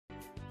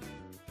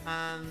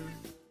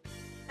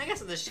I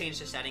guess I'll just change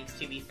the settings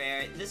to be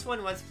fair. This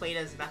one was played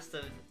as best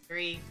of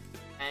 3,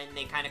 and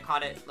they kind of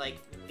caught it like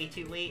way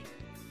too late.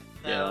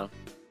 So Yeah.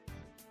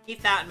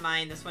 keep that in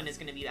mind. This one is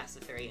going to be best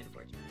of 3,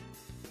 unfortunately.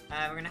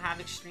 We're going to have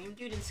Extreme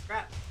Dude and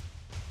Skrupp.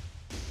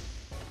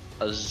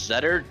 A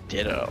Zetter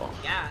Ditto.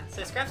 Yeah,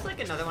 so Skrupp's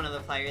like another one of the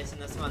players in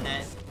this one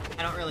that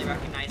I don't really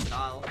recognize at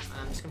all.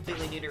 Just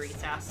completely new to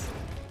Recess.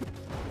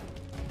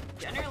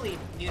 Generally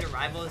new to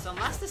Rivals,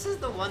 unless this is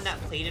the one that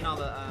played in all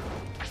the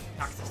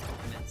Toxic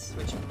tournaments,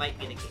 which might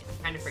be the case.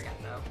 Kind of forget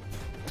though.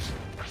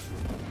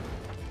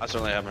 I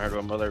certainly haven't heard of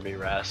him, whether it be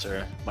RAS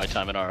or my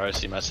time in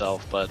RRC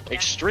myself, but yeah.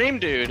 Extreme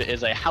Dude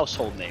is a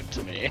household name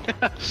to me.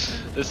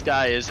 This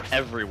guy is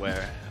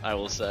everywhere, I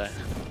will say.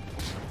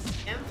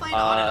 Yeah, I've been playing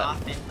on and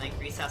off in like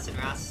Recess and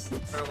RAS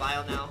for a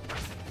while now.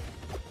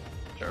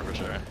 Sure, for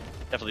sure.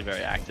 Definitely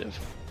very active.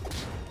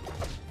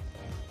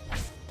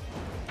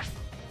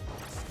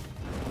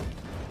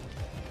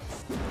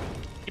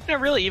 Keeping it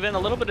really even, a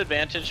little bit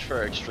advantage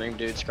for Extreme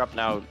Dude. Skrupp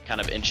now kind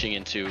of inching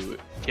into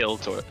kill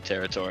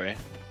territory.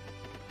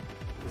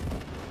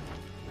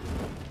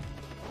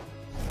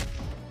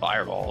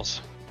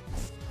 Fireballs.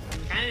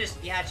 I'm kind of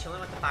just, yeah,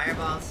 chilling with the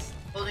fireballs,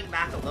 holding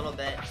back a little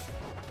bit,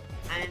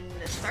 and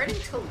starting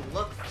to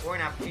look for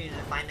an opportunity to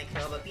find the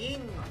kill, but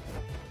being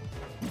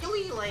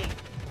really, like,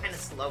 kind of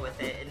slow with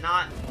it, and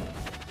not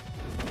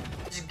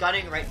just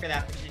gunning right for the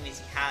opportunities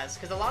he has.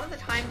 Because a lot of the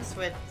times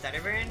with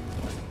Zetterburn,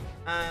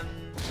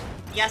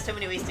 he has so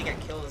many ways to get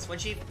kills.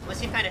 Once you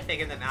kind of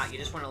figure them out, you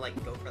just want to, like,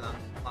 go for them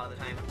a lot of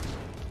the time.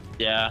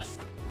 Yeah.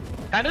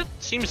 Kind of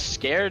seems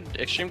scared,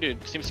 Extreme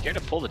Dude seems scared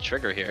to pull the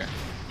trigger here.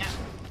 Yeah.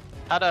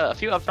 Had a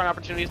few up strong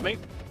opportunities. Make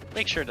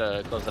sure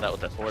to close that out with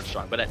that forward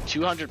strong, but at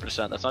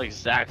 200%, that's not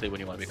exactly when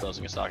you want to be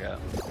closing a stock out.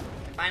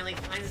 Finally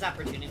finds his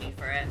opportunity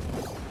for it.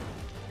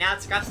 Now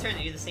it's Skrupp's turn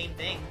to do the same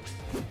thing.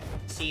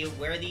 See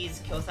where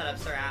these kill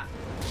setups are at.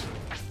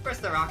 Of course,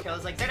 the rock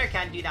kills, like Zetter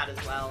can do that as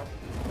well.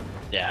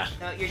 Yeah.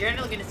 So you're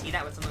generally going to see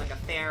that with something like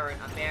a fair or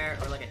an up air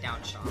or like a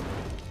down strong.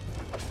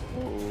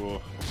 Ooh.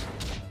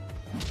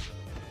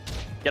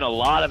 Get a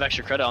lot of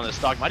extra credit on this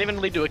stock. Might even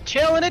lead to a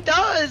kill, and it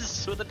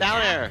does with a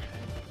down air.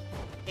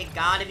 They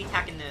gotta be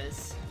tacking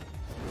those.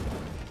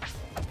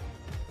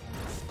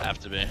 Have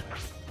to be.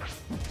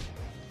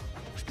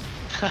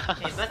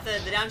 Okay, but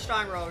the down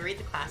strong roll, read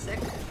the classic.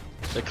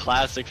 The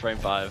classic frame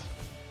 5.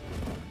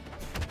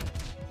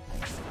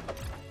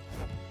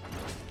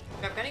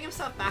 Getting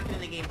himself back into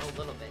the game a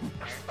little bit here.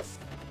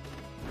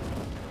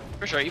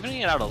 For sure,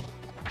 evening it out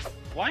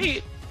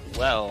quite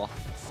well.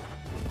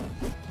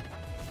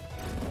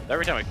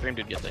 Every time Extreme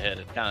Dude gets a hit,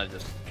 it kind of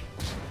just...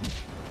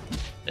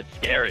 It's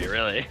scary,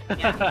 really.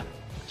 Yeah.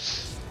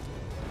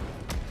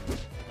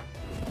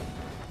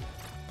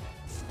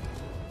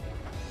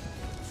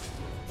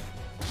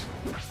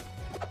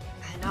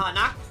 No,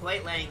 not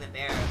quite landing the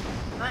bear,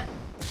 but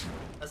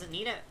doesn't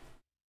need it.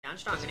 Down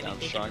strong gonna be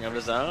taking strong of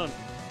his own.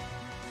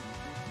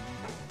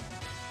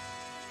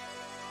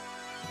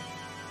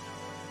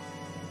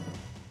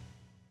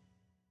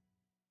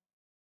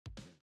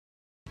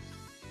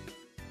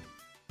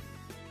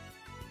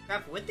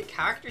 Crap, with the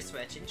character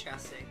switch,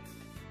 interesting.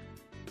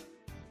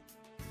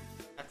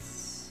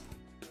 That's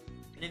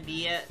gonna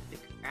be the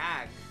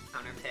Kragg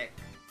counter pick.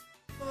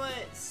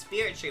 But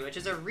Spirit Tree, which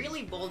is a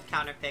really bold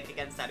counter pick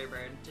against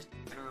Zetterburn, just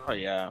in general. Oh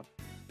yeah.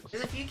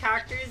 There's a few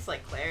characters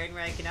like Claren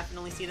where I can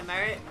definitely see the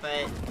merit,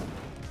 but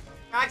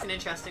Kragg's an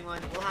interesting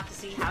one. We'll have to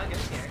see how it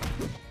goes here.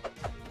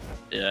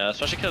 Yeah,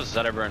 especially because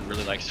Zetterburn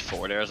really likes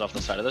forward airs off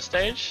the side of the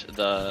stage.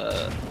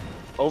 The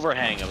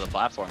overhang of the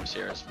platforms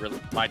here is really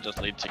might just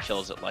lead to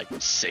kills at like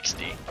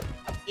 60.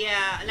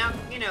 Yeah, now,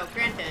 you know,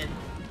 granted,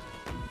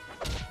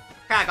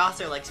 Kragg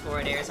also likes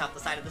forward airs off the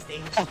side of the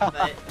stage,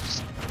 but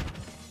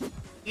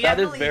that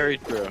is very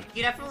true.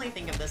 You definitely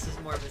think of this as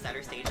more of a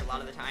Zetter stage a lot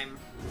of the time.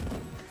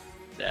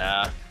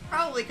 Yeah.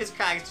 Probably because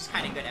Kragg is just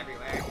kind of good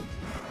everywhere.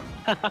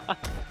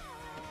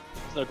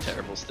 It's no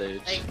terrible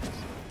stage. Like,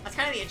 that's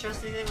kind of the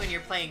interesting thing when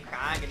you're playing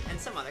Kragg and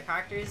some other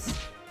characters.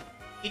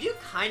 You do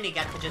kind of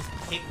get to just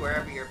pick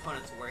wherever your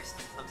opponent's worst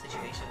in some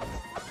situations.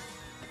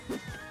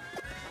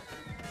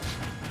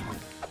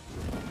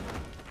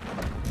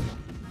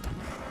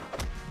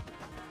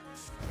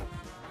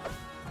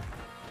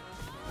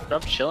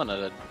 Skrupp chilling at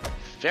a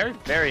very,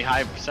 very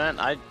high percent.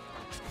 I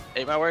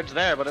ate my words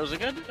there, but it was a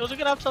good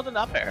up tilt and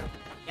up air.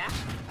 Yeah.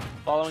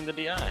 Following the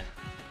DI.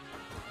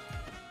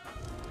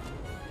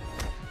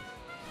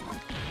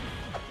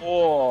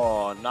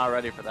 Oh, not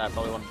ready for that.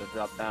 Probably wanted to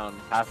drop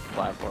down past the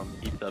platform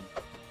to eat the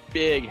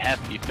big,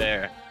 hefty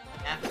fair.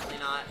 Definitely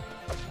not.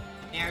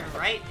 Nared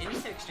right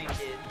into Extreme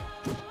Dude.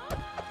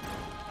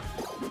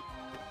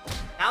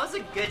 That was a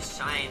good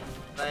shine,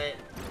 but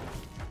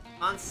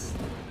wants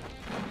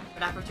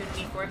good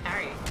opportunity for a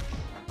parry.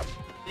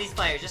 These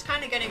players just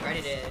kind of getting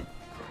ready to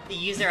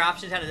use their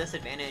options at a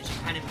disadvantage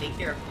and kind of make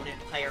their opponent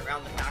play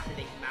around the fact that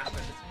they can master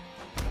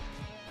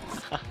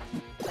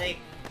this. Like,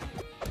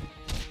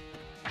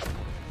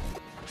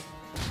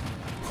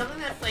 something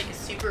that's like a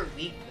super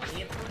weak when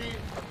the opponent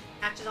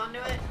catches onto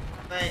it,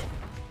 but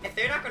if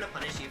they're not going to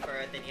punish you for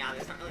it, then yeah,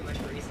 there's not really much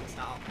of a reason to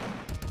stop.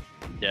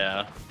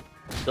 Yeah.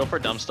 Go for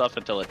dumb stuff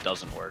until it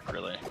doesn't work,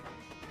 really.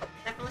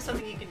 Definitely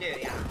something you can do,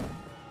 yeah.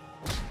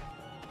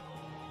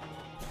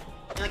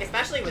 And, like,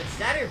 especially with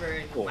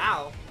Zetterburn, cool.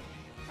 Wow.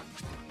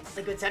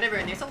 Like with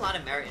Zetterburn, there's a lot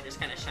of merit in just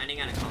kind of shining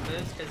out of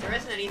combos, because there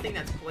isn't anything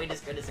that's quite as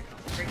good as a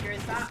combo breaker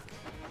as that.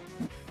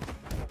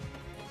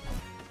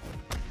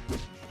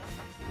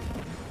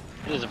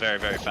 It is a very,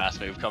 very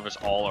fast move. Covers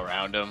all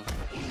around him.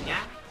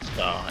 Yeah.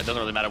 So it doesn't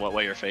really matter what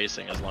way you're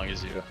facing as long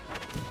as you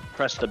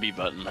press the B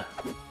button.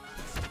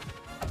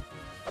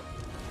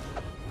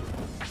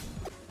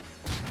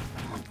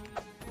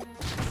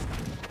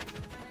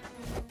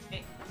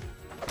 Okay.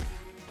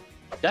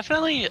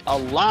 Definitely a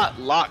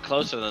lot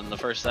closer than the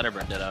first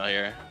Zetterburn did out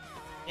here.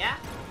 Yeah.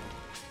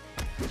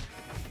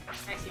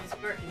 That seems to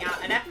be working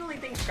out. I definitely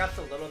think Skrupp2's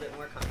a little bit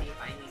more comfy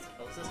finding these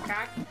kills this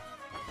Kragg.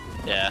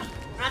 Yeah.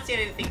 I'm not seeing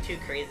anything too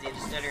crazy,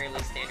 just generally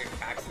standard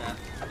Kragg stuff.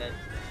 But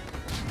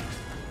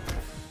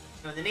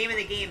you know, the name of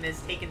the game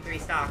is taking 3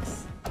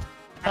 stocks.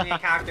 Having a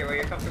character where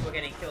you're comfortable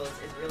getting kills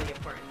is really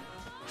important.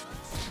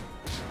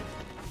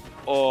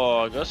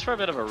 Oh, goes for a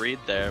bit of a read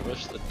there.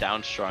 Goes the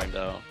down strong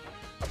though.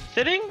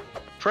 Sitting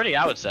pretty,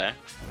 I would say,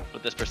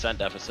 with this percent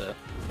deficit.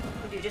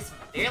 Dude, just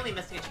barely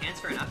missing a chance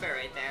for an up air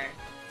right there.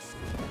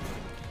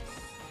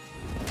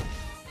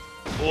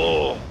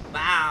 Oh,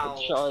 Wow.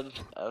 charge.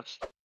 That's...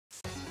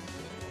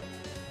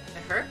 The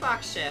hurt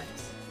box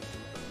shift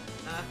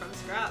from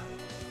Skrupp.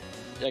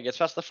 Yeah, gets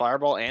past the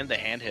fireball and the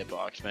hand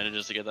hitbox.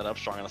 Manages to get that up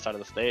strong on the side of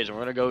the stage, and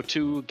we're gonna go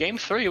to game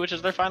 3, which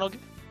is their final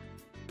game.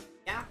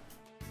 Yeah.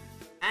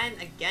 And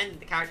again,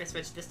 the character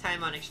switch, this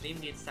time on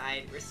extreemdood's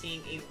side, we're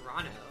seeing a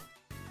Ranno.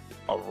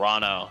 A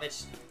Ranno.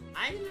 Which,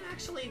 I didn't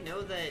actually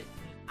know that he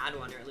had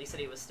one, or at least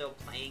that he was still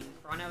playing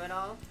Ranno at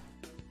all.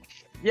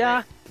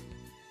 Yeah. But,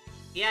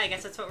 yeah, I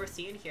guess that's what we're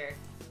seeing here.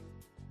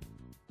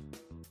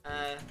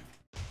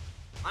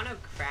 Ranno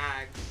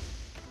Kragg.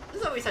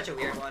 This is always such a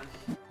weird one.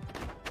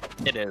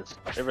 It is.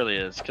 It really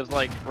is. Because,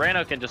 like,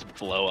 Ranno can just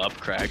blow up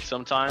Kragg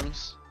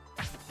sometimes.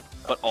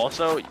 But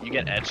also, you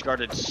get edge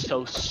guarded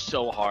so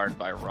hard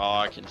by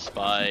Rock and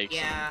Spike.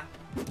 Yeah.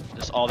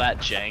 Just all that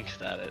jank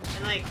that it...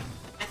 And, like,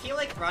 I feel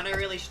like Ranno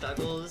really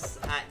struggles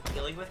at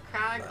dealing with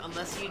Kragg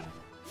unless you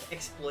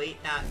exploit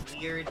that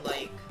weird,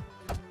 like,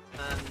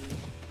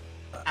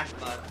 hack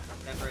bug,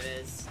 whatever it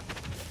is.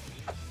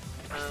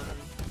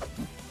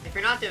 If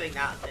you're not doing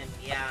that, then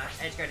yeah,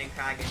 edge guarding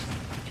Kragg is...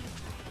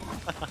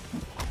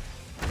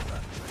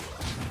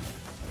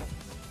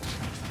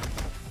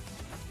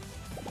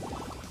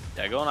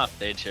 Yeah, going off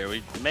stage here,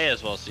 we may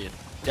as well see it.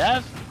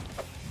 Dev,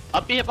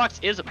 up B hitbox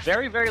is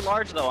very, very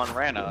large though on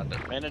Ranno.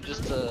 Manages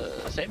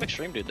to save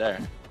extreemdood there.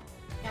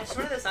 Yeah, it's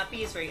one of those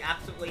uppies where you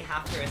absolutely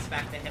have to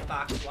respect the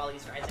hitbox while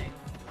he's rising.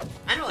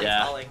 And while Yeah.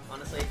 he's falling,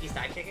 honestly, if he's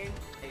side kicking.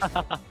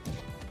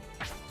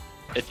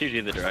 It's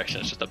usually the direction,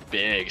 it's just a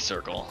big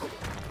circle.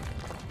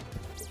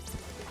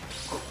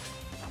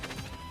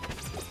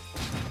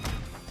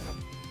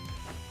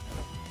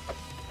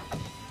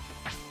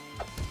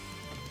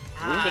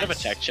 A bit of a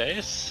tech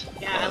chase.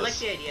 Yeah, I like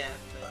the idea,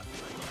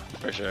 but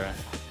For sure.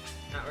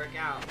 not work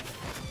out.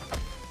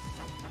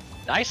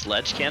 Nice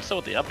ledge cancel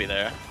with the uppie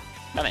there.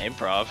 Kind of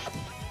improv.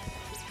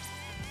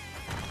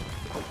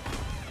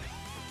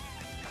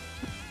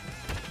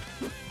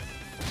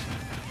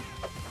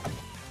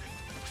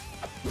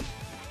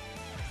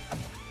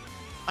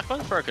 Not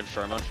going for a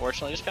confirm,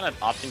 unfortunately. Just kind of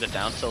opting to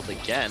down tilt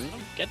again.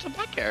 Gets a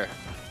back air.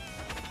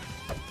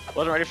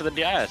 Wasn't ready for the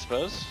DI, I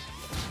suppose.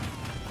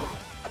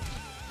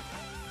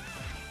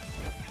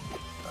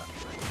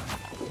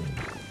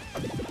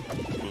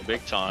 Ooh,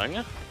 big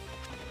tongue.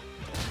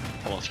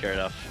 Almost scared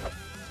off.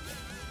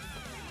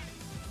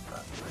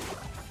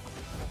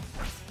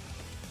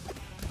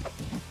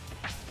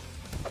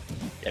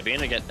 Yeah,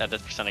 being at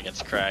this percent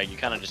against Kragg, you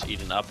kind of just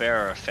eat an up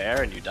air or a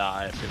fair and you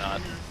die if you're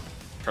not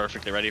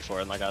perfectly ready for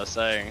it. And like I was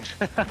saying,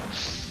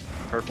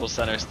 purple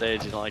center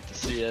stage, you don't like to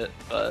see it,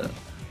 but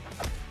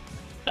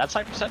that's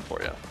high percent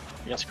for you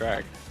against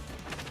Kragg.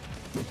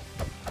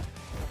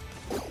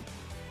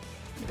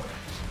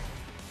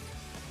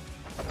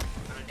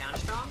 Down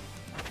strong?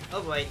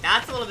 Oh boy,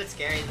 that's a little bit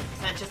scary. The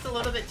percent just a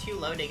little bit too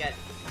low to get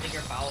bigger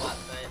follow-up,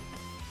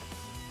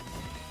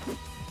 but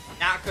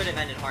that could have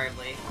ended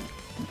horribly.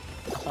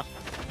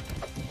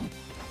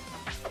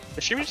 The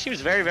streamer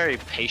seems very, very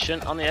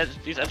patient on the edge.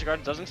 These edge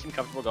guards doesn't seem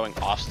comfortable going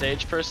off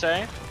stage per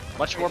se.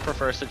 Much more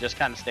prefers to just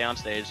kind of stay on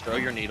stage, throw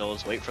your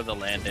needles, wait for the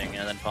landing,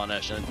 and then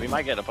punish. And we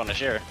might get a punish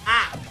here.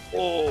 Ah!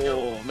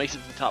 Oh, makes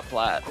it to the top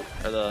plat,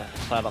 or the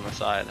plat on the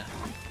side.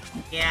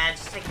 Yeah,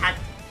 just like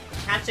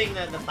catching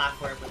the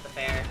platform with the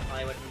fair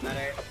probably would have been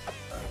better.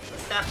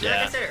 Stuff, like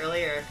I said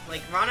earlier,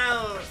 like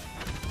Ranno,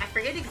 I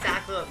forget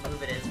exactly what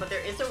move it is, but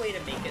there is a way to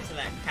make it so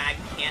that Kragg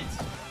can't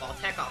ball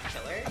tech off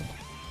killer.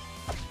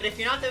 But if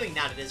you're not doing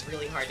that, it is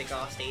really hard to go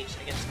off stage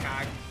against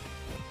Kragg.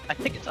 I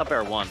think it's up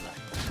air 1.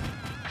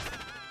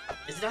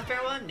 Is it up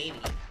air 1? Maybe.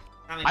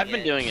 I've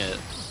been doing it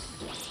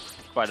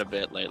quite a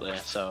bit lately,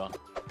 so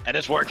And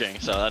it's working,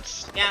 so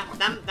that's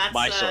that's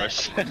my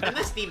source.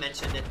 MSB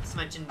mentioned it. Just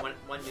mentioned one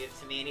move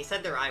to me, and he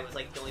said their eye was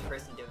like the only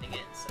person doing it.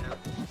 So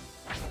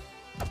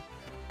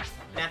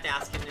I'd have to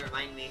ask him to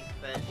remind me.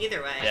 But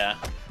either way, Yeah.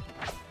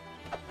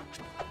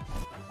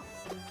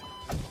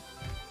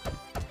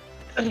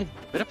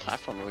 Bit of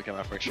platform we come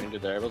out for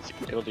extreemdood there, able to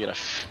get a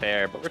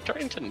fair, but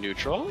returning to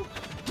neutral.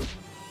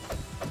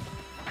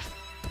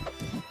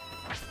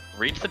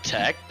 Reach the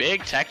tech,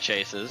 big tech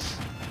chases.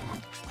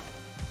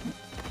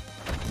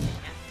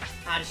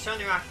 just throwing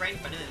the rock right in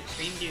front of him.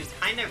 Extreemdood's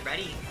kind of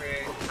ready for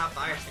how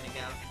far it's gonna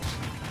go.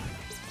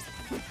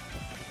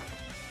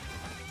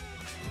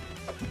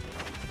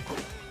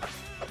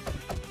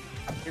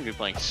 Extreemdood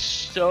playing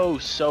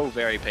so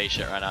very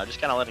patient right now, just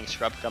kind of letting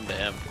Skrupp come to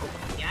him.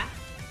 Yeah.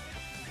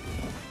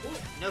 Ooh,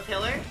 no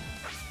pillar.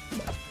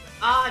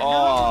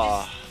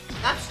 No,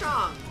 just up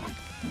strong.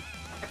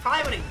 I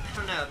probably wouldn't, I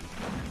don't know.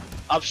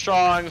 Up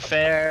strong,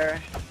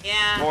 fair.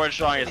 Yeah. Forward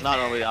strong is not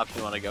fair. only the option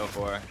you want to go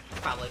for.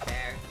 Probably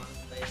fair,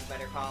 honestly, it's a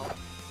better call.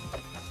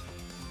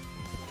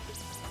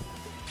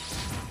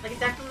 Like, it's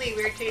definitely a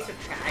weird case with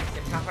Kragg,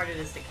 and how hard it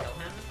is to kill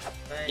him,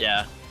 but...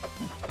 Yeah.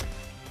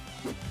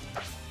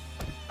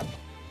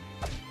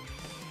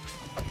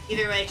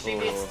 Either way,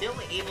 Extreemdood's still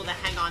able to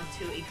hang on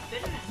to a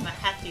bit of a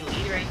hefty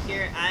lead right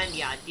here, and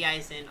yeah,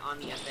 DI's in on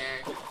the up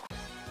there.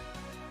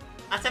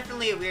 That's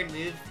definitely a weird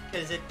move,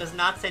 because it does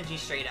not send you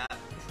straight up.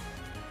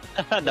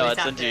 No, You it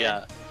have sends you, to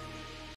yeah.